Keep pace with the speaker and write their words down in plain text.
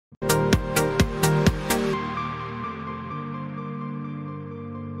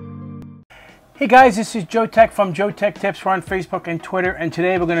Hey guys, this is Joeteck from JoeteckTips. We're on Facebook and Twitter, and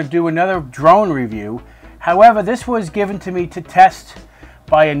today we're going to do another drone review. However, this was given to me to test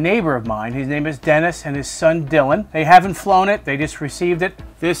by a neighbor of mine. His name is Dennis and his son Dylan. They haven't flown it, they just received it.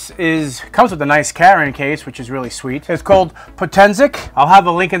 This comes with a nice carrying case, which is really sweet. It's called Potensic. I'll have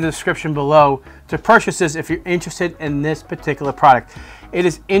a link in the description below to purchase this if you're interested in this particular product. It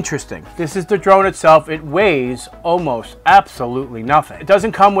is interesting. This is the drone itself. It weighs almost absolutely nothing. It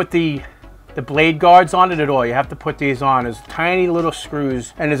doesn't come with the blade guards on it at all. You have to put these on. There's tiny little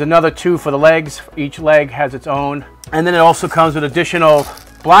screws, and there's another two for the legs. Each leg has its own. And then it also comes with additional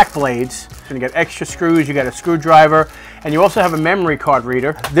black blades. So you get extra screws, you got a screwdriver, and you also have a memory card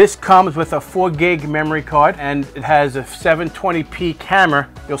reader. This comes with a 4 gig memory card, and it has a 720p camera.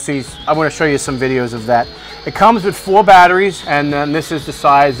 You'll see, I want to show you some videos of that. It comes with 4 batteries, and then this is the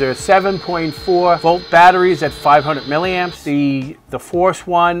size. They're 7.4 volt batteries at 500 milliamps. The Force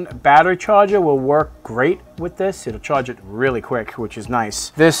One battery charger will work great with this. It'll charge it really quick, which is nice.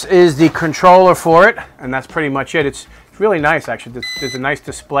 This is the controller for it, and that's pretty much it. It's really nice, actually. There's a nice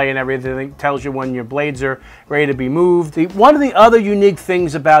display and everything. It tells you when your blades are ready to be moved. One of the other unique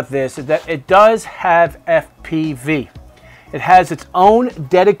things about this is that it does have FPV. It has its own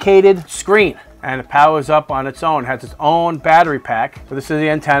dedicated screen, and it powers up on its own. It has its own battery pack. So this is the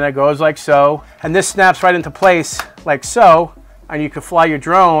antenna. It goes like so, and this snaps right into place like so, and you can fly your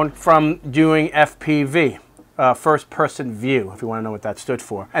drone from doing FPV. First person view, if you want to know what that stood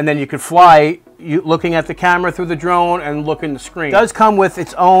for. And then you could fly looking at the camera through the drone and look in the screen. It does come with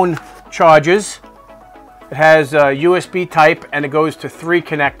its own charges. It has a USB type, and it goes to 3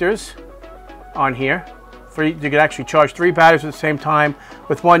 connectors on here. You can actually charge 3 batteries at the same time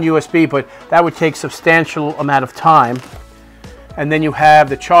with 1 USB, but that would take substantial amount of time. And then you have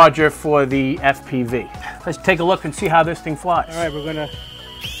the charger for the FPV. Let's take a look and see how this thing flies. All right, we're gonna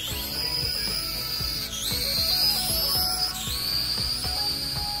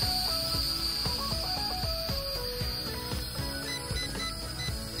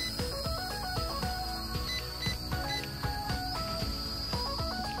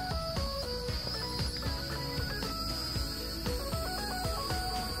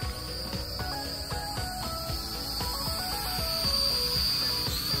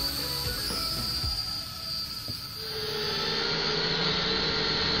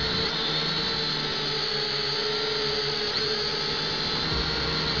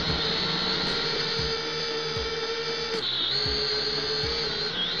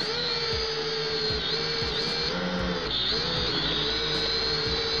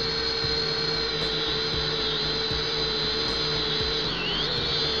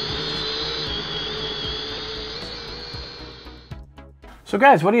So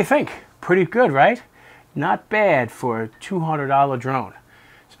guys, what do you think? Pretty good, right? Not bad for a $200 drone,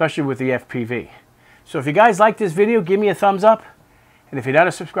 especially with the FPV. So if you guys like this video, give me a thumbs up. And if you're not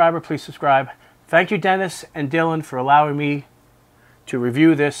a subscriber, please subscribe. Thank you, Dennis and Dylan, for allowing me to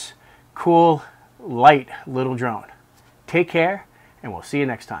review this cool, light little drone. Take care, and we'll see you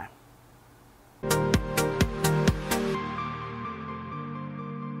next time.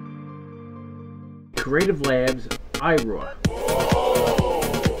 Creative Labs iRaw.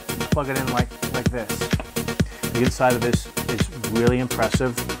 Plug it in like this. The inside of this is really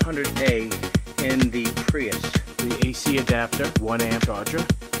impressive. 100A in the Prius. The AC adapter, 1 amp charger,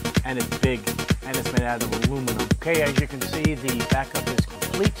 and it's big, and it's made out of aluminum. Okay, as you can see, the backup is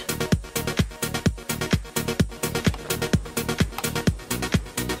complete.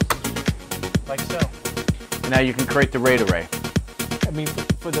 Like so. And now you can create the RAID array. I mean,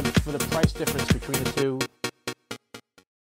 for the price difference between the two,